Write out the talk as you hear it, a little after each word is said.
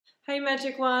Hey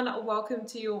Magic One, welcome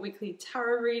to your weekly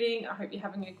tarot reading. I hope you're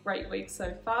having a great week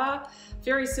so far.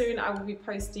 Very soon I will be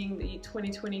posting the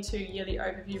 2022 yearly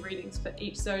overview readings for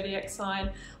each zodiac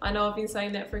sign. I know I've been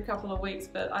saying that for a couple of weeks,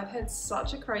 but I've had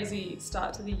such a crazy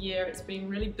start to the year. It's been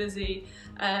really busy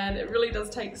and it really does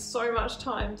take so much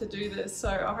time to do this. So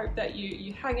I hope that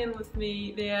you hang in with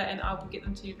me there and I will get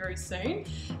them to you very soon.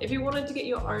 If you wanted to get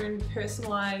your own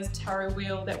personalized tarot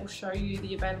wheel that will show you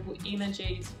the available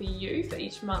energies for you for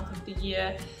each month of the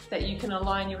year that you can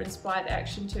align your inspired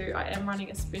action to, I am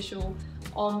running a special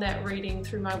on that reading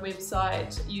through my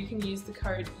website. You can use the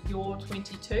code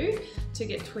YOUR22 to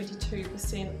get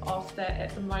 22% off that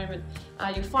at the moment.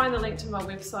 You'll find the link to my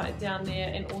website down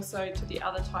there and also to the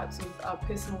other types of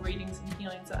personal readings and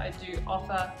healings that I do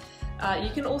offer.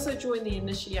 You can also join the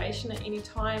initiation at any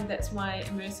time. That's my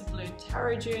immersive learned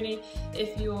tarot journey.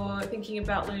 If you're thinking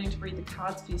about learning to read the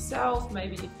cards for yourself,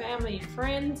 maybe your family, your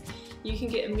friends, you can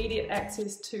get immediate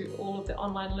access to all of the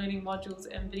online learning modules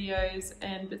and videos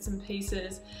and bits and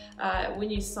pieces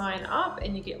when you sign up,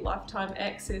 and you get lifetime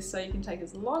access, so you can take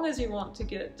as long as you want to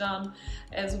get it done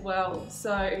as well.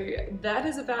 So that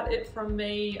is about it from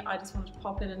me. I just wanted to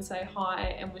pop in and say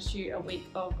hi and wish you a week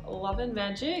of love and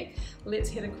magic. Let's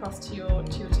head across to your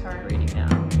tarot reading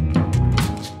now.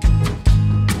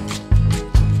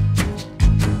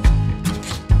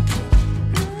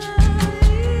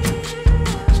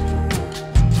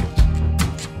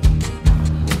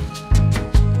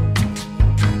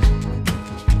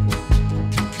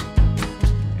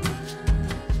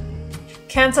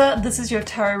 Cancer, this is your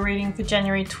tarot reading for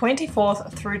January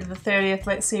 24th through to the 30th.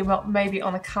 Let's see what may be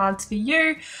on the cards for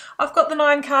you. I've got the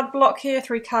 9 card block here,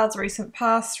 3 cards recent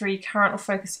past, 3 current or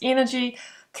focused energy,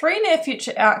 3 near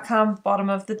future outcome, bottom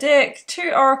of the deck,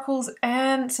 2 oracles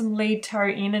and some lead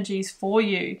tarot energies for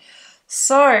you.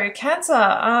 So Cancer,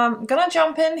 I'm gonna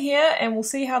jump in here and we'll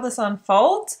see how this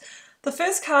unfolds. The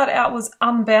first card out was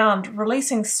Unbound,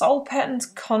 releasing soul patterns,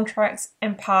 contracts,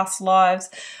 and past lives.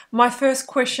 My first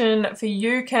question for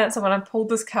you, Cancer, when I pulled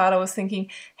this card, I was thinking,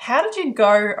 how did you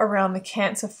go around the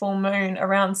Cancer full moon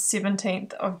around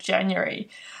 17th of January?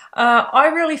 I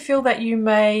really feel that you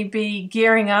may be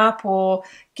gearing up or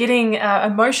getting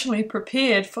emotionally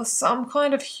prepared for some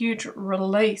kind of huge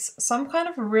release, some kind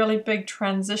of really big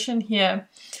transition here.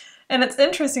 And it's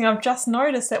interesting, I've just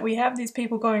noticed that we have these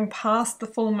people going past the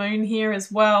full moon here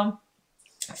as well,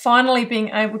 finally being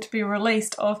able to be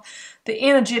released of the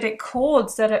energetic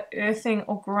cords that are earthing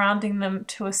or grounding them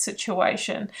to a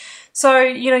situation. So,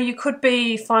 you know, you could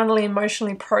be finally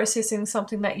emotionally processing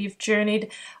something that you've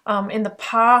journeyed in the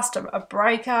past, a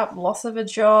breakup, loss of a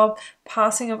job,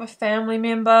 passing of a family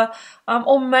member,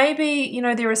 or maybe, you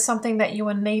know, there is something that you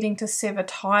are needing to sever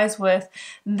ties with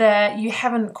that you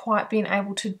haven't quite been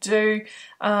able to do.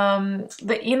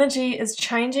 The energy is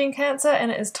changing, Cancer, and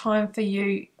it is time for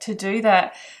you to do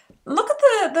that. Look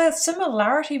at the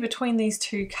similarity between these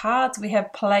two cards. We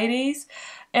have Pleiades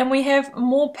and we have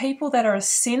more people that are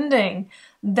ascending,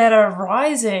 that are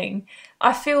rising.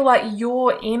 I feel like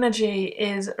your energy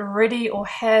is ready or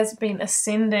has been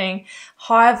ascending,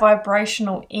 higher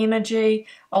vibrational energy,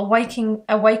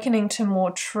 awakening to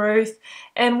more truth.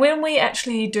 And when we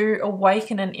actually do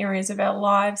awaken in areas of our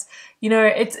lives, you know,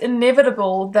 it's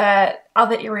inevitable that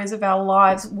other areas of our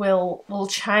lives will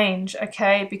change,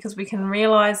 okay? Because we can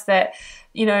realize that,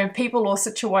 you know, people or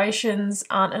situations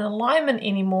aren't in alignment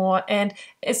anymore, and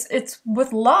it's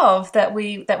with love that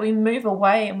we move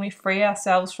away and we free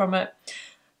ourselves from it.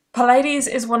 Pleiades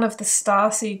is one of the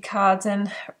starseed cards,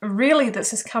 and really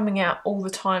this is coming out all the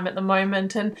time at the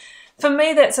moment. And for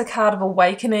me, that's a card of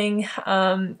awakening,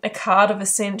 a card of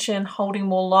ascension, holding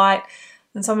more light.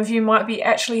 And some of you might be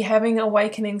actually having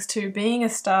awakenings to being a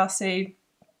starseed,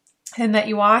 and that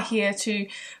you are here to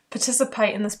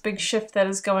participate in this big shift that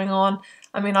is going on.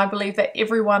 I mean, I believe that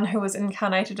everyone who is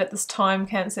incarnated at this time,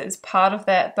 Cancer, is part of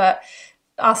that, but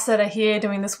us that are here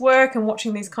doing this work and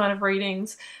watching these kind of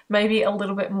readings may be a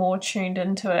little bit more tuned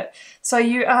into it. So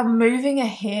you are moving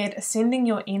ahead, ascending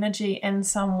your energy in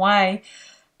some way.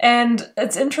 And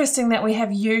it's interesting that we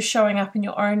have you showing up in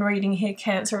your own reading here,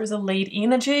 Cancer, as a lead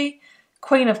energy.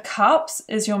 Queen of Cups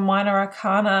is your minor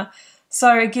arcana.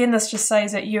 So again, this just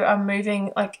says that you are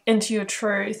moving like into your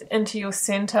truth, into your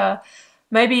center,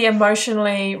 maybe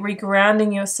emotionally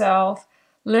regrounding yourself,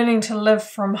 learning to live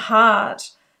from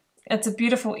heart. It's a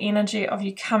beautiful energy of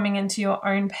you coming into your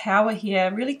own power here,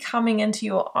 really coming into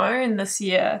your own this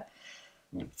year.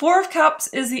 4 of Cups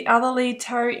is the other lead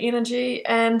tarot energy,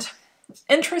 and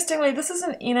interestingly, this is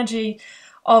an energy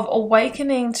of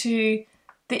awakening to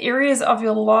the areas of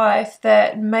your life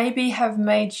that maybe have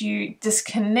made you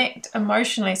disconnect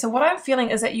emotionally. So what I'm feeling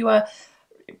is that you are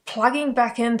plugging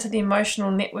back into the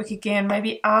emotional network again,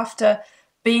 maybe after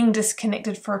being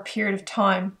disconnected for a period of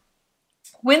time.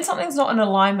 When something's not in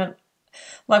alignment,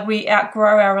 like we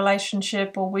outgrow our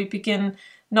relationship or we begin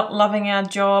not loving our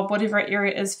job, whatever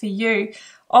area is for you,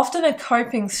 often a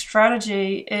coping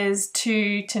strategy is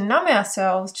to numb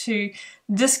ourselves, to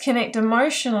disconnect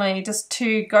emotionally, just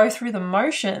to go through the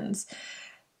motions.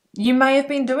 You may have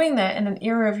been doing that in an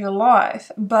area of your life,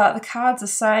 but the cards are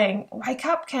saying, wake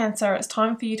up, Cancer, it's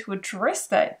time for you to address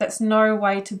that. That's no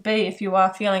way to be if you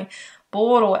are feeling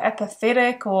bored or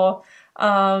apathetic or,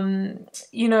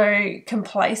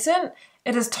 complacent.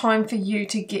 It is time for you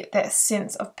to get that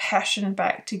sense of passion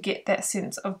back, to get that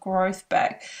sense of growth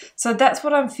back. So that's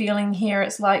what I'm feeling here.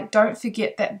 It's like, don't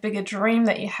forget that bigger dream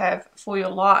that you have for your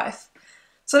life.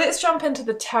 So let's jump into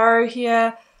the tarot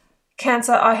here.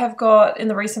 Cancer, I have got in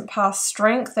the recent past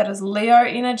Strength, that is Leo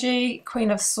energy,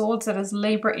 Queen of Swords, that is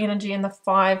Libra energy, and the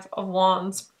Five of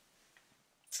Wands.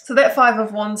 So that Five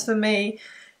of Wands for me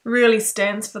really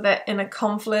stands for that inner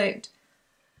conflict,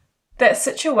 that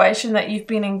situation that you've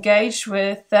been engaged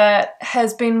with that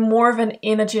has been more of an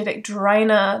energetic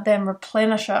drainer than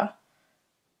replenisher.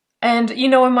 And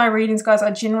in my readings, guys, I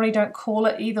generally don't call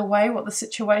it either way what the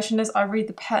situation is. I read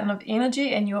the pattern of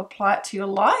energy and you apply it to your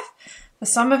life. For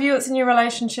some of you, it's in your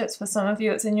relationships. For some of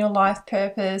you, it's in your life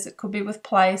purpose. It could be with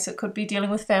place. It could be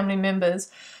dealing with family members.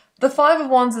 The Five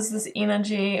of Wands is this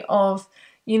energy of,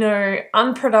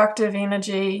 unproductive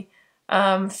energy,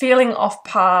 feeling off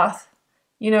path,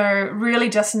 really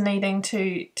just needing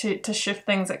to shift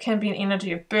things. It can be an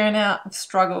energy of burnout, of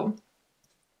struggle.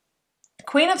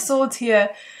 Queen of Swords here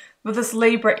with this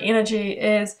Libra energy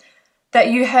is that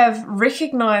you have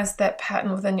recognized that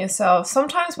pattern within yourself.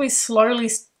 Sometimes we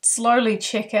slowly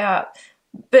check out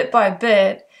bit by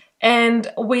bit,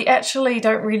 and we actually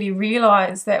don't really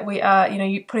realize that we are,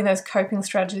 you putting those coping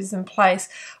strategies in place.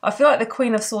 I feel like the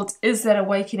Queen of Swords is that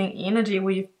awakening energy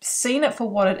where you've seen it for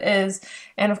what it is.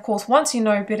 And of course, once you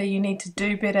know better, you need to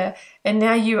do better. And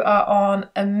now you are on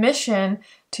a mission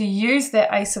to use that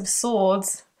Ace of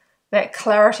Swords, that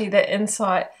clarity, that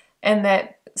insight, and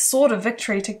that sword of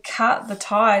victory to cut the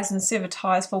ties and sever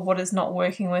ties for what is not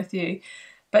working with you.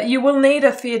 But you will need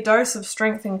a fair dose of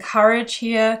strength and courage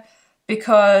here,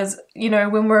 because,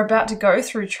 when we're about to go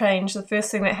through change, the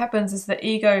first thing that happens is the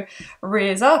ego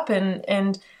rears up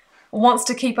and wants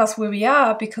to keep us where we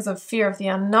are because of fear of the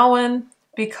unknown,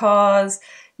 because,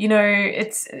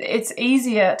 it's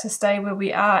easier to stay where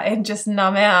we are and just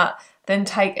numb out than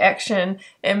take action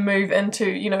and move into,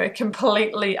 a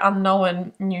completely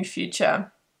unknown new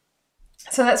future.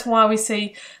 So that's why we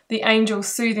see the angel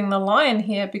soothing the lion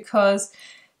here, because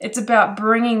it's about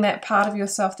bringing that part of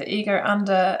yourself, the ego,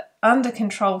 under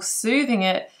control, soothing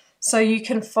it so you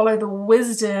can follow the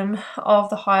wisdom of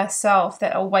the higher self,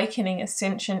 that awakening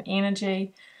ascension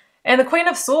energy. And the Queen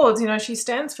of Swords, she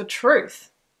stands for truth.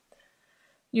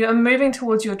 You are moving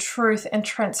towards your truth and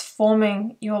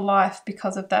transforming your life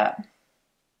because of that.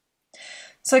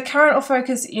 So current or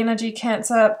focus energy,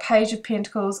 Cancer, Page of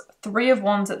Pentacles, Three of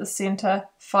Wands at the center,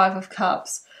 Five of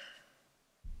Cups.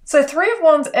 So Three of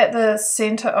Wands at the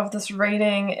center of this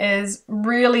reading is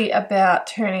really about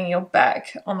turning your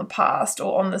back on the past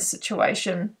or on this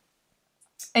situation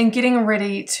and getting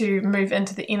ready to move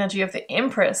into the energy of the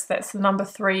Empress. That's the number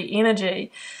 3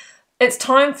 energy. It's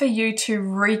time for you to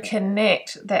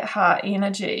reconnect that heart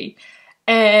energy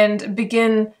and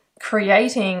begin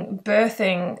creating,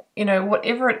 birthing,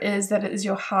 whatever it is that is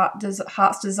your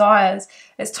heart's desires.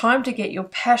 It's time to get your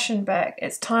passion back.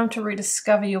 It's time to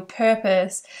rediscover your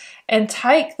purpose and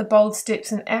take the bold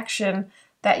steps in action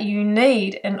that you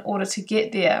need in order to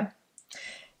get there.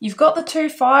 You've got the 2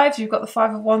 fives, you've got the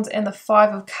 5 of Wands and the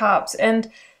 5 of Cups.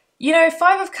 And,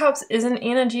 5 of Cups is an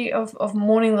energy of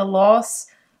mourning the loss,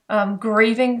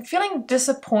 grieving, feeling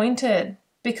disappointed,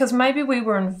 because maybe we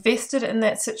were invested in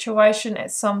that situation at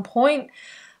some point,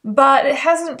 but it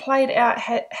hasn't played out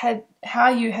how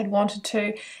you had wanted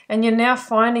to, and you're now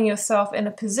finding yourself in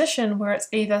a position where it's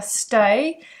either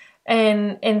stay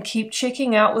and keep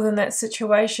checking out within that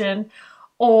situation,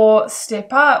 or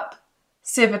step up,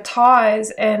 sever ties,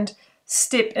 and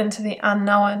step into the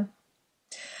unknown.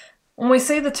 When we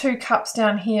see the 2 cups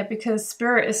down here, because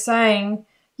Spirit is saying,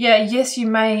 yes, you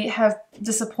may have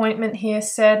disappointment here,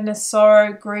 sadness,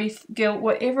 sorrow, grief, guilt,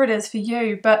 whatever it is for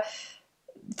you, but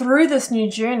through this new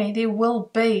journey, there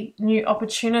will be new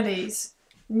opportunities,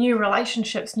 new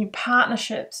relationships, new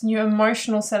partnerships, new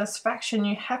emotional satisfaction,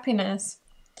 new happiness.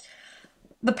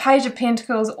 The Page of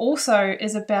Pentacles also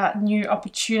is about new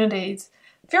opportunities,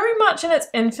 very much in its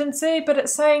infancy, but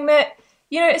it's saying that,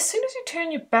 as soon as you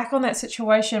turn your back on that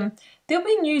situation, there'll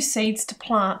be new seeds to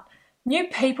plant. New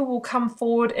people will come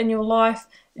forward in your life,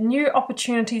 new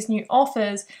opportunities, new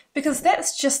offers, because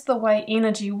that's just the way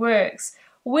energy works.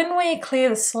 When we clear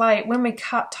the slate, when we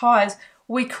cut ties,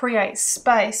 we create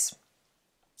space.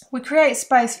 We create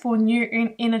space for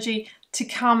new energy to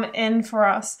come in for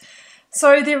us.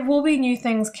 So there will be new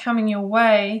things coming your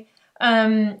way.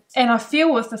 And I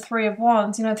feel with the Three of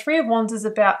Wands, you know, Three of Wands is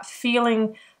about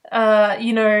feeling,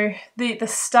 you know, the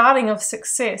starting of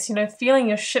success, you know, feeling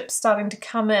your ship starting to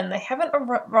come in. They haven't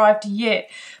arrived yet,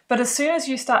 but as soon as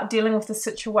you start dealing with the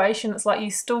situation, it's like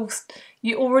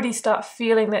you already start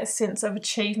feeling that sense of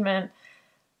achievement,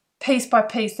 piece by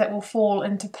piece, that will fall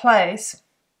into place.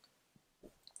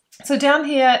 So down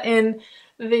here in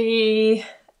the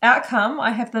outcome,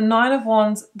 I have the Nine of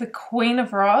Wands, the Queen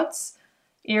of Rods,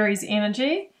 Aries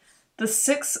energy, the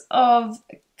Six of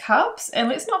Cups, and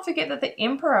let's not forget that the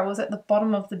Emperor was at the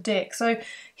bottom of the deck. So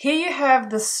here you have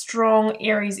the strong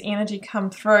Aries energy come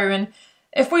through, and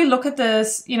if we look at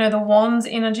this, you know, the Wands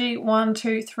energy, 1,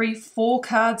 2, 3, 4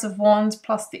 cards of Wands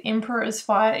plus the Emperor is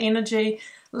fire energy,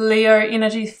 Leo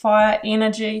energy, fire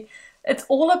energy. It's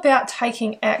all about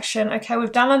taking action. Okay,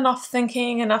 we've done enough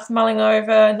thinking, enough mulling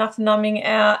over, enough numbing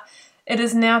out. It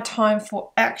is now time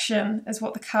for action, is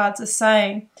what the cards are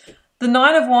saying. The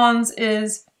Nine of Wands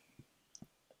is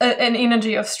an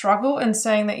energy of struggle and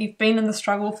saying that you've been in the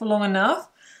struggle for long enough.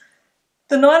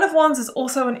 The Nine of Wands is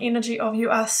also an energy of you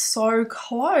are so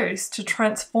close to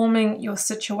transforming your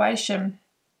situation.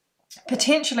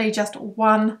 Potentially just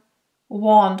one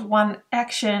wand, one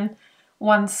action,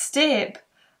 one step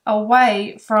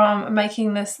away from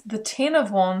making this the Ten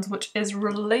of Wands, which is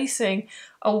releasing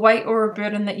a weight or a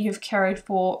burden that you've carried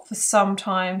for some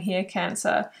time here,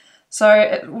 Cancer. So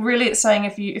it's saying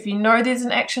if you know there's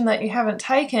an action that you haven't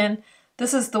taken,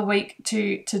 this is the week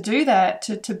to do that,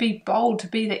 to be bold, to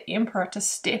be the Emperor, to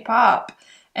step up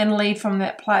and lead from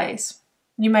that place.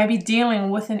 You may be dealing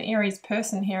with an Aries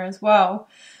person here as well.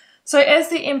 So as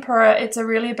the Emperor, it's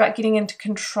really about getting into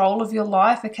control of your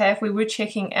life. Okay, if we were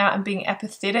checking out and being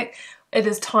apathetic, it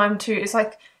is time to, it's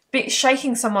like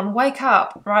shaking someone, wake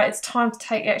up, right? It's time to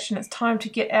take action. It's time to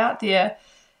get out there.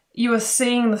 You are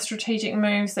seeing the strategic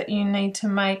moves that you need to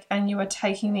make and you are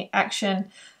taking the action.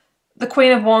 The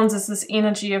Queen of Wands is this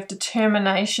energy of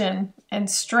determination and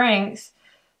strength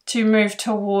to move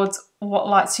towards what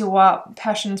lights you up,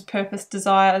 passions, purpose,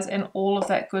 desires, and all of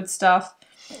that good stuff.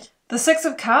 The Six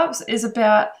of Cups is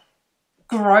about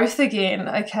growth again,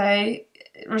 okay?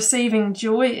 Receiving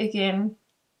joy again,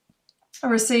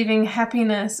 receiving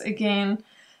happiness again,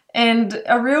 and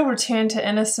a real return to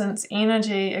innocence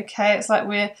energy, okay? It's like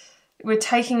we're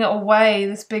taking away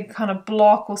this big kind of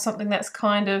block or something that's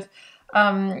kind of,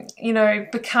 you know,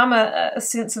 become a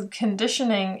sense of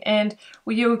conditioning, and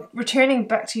you're returning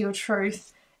back to your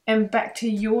truth and back to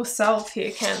yourself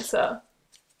here, Cancer.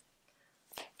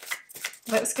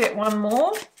 Let's get one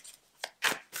more.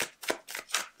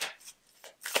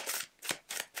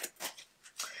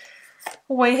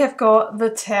 We have got the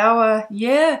Tower.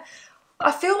 Yeah,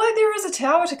 I feel like there is a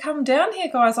tower to come down here,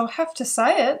 guys. I'll have to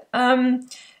say it.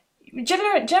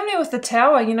 Generally with the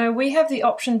Tower, you know, we have the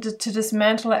option to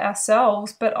dismantle it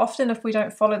ourselves, but often if we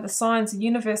don't follow the signs, the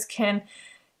universe can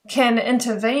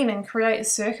intervene and create a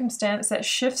circumstance that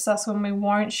shifts us when we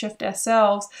won't shift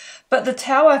ourselves. But the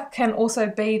Tower can also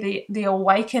be the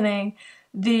awakening,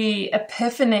 the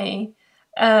epiphany.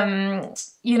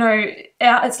 You know,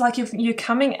 it's like you're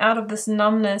coming out of this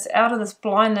numbness, out of this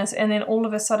blindness, and then all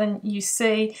of a sudden you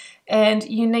see, and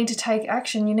you need to take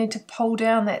action. You need to pull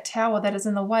down that tower that is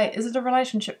in the way. Is it a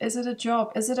relationship? Is it a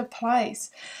job? Is it a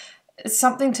place? It's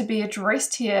something to be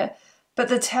addressed here. But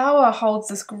the Tower holds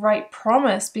this great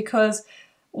promise, because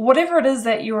whatever it is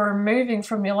that you are removing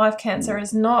from your life, Cancer,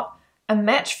 is not a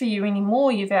match for you anymore.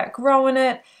 You've outgrown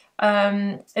it.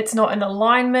 It's not in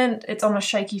alignment. It's on a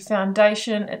shaky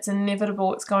foundation. It's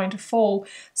inevitable. It's going to fall.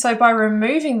 So by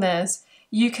removing this,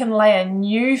 you can lay a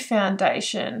new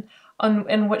foundation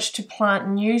in which to plant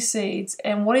new seeds.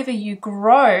 And whatever you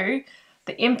grow,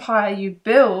 the empire you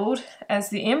build as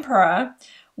the Emperor,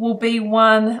 will be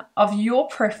one of your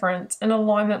preference in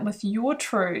alignment with your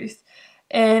truth,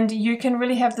 and you can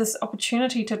really have this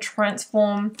opportunity to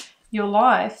transform your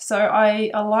life. So I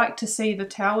like to see the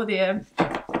Tower there.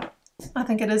 I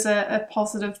think it is a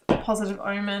positive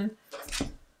omen.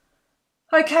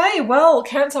 Okay, well,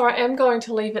 Cancer, I am going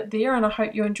to leave it there, and I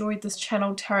hope you enjoyed this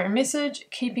channel tarot message.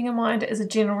 Keeping in mind it is a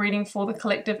general reading for the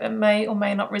collective. It may or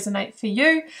may not resonate for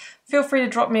you. Feel free to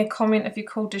drop me a comment if you're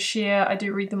called to share. I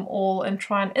do read them all and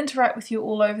try and interact with you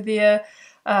all over there.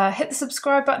 Hit the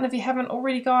subscribe button if you haven't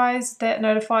already, guys. That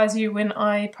notifies you when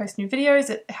I post new videos.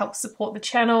 It helps support the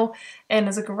channel and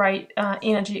is a great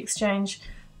energy exchange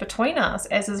between us,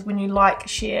 as is when you like,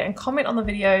 share and comment on the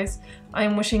videos. I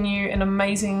am wishing you an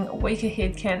amazing week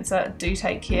ahead, Cancer. Do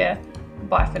take care.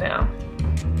 Bye for now.